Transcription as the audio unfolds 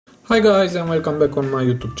Hi guys and welcome back on my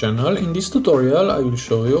YouTube channel. In this tutorial I will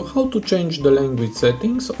show you how to change the language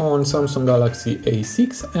settings on Samsung Galaxy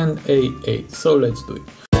A6 and A8. So let's do it.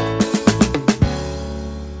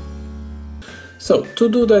 So to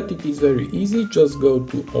do that it is very easy. Just go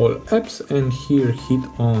to all apps and here hit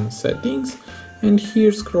on settings and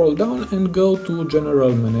here scroll down and go to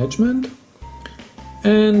general management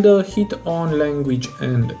and hit on language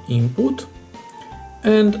and input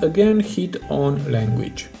and again hit on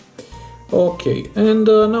language. Okay, and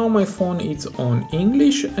now my phone is on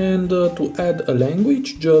English, and to add a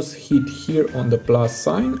language just hit here on the plus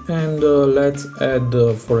sign and let's add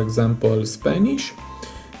for example Spanish,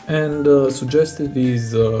 and suggested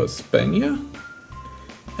is Spania,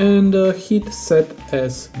 and hit set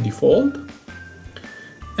as default.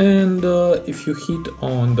 And if you hit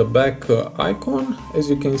on the back icon, as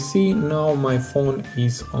you can see now my phone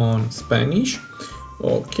is on Spanish.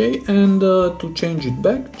 Okay, and to change it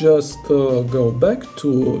back just go back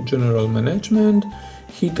to general management,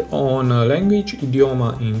 hit on language,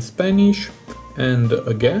 idioma in Spanish, and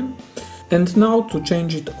again. And now to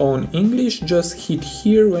change it on English just hit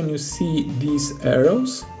here when you see these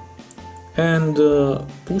arrows and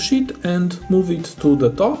push it and move it to the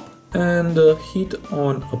top and hit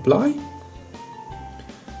on apply.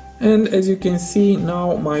 And as you can see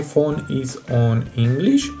now my phone is on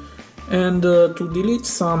English. And to delete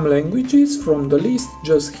some languages from the list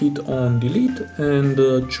just hit on delete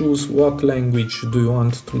and choose what language do you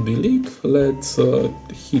want to delete. Let's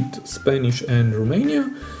hit Spanish and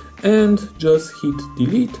Romania and just hit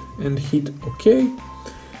delete and hit OK.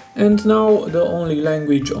 And now the only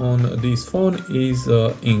language on this phone is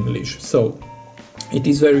English. So it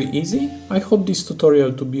is very easy. I hope this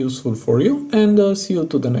tutorial to be useful for you and see you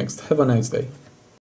to the next. Have a nice day.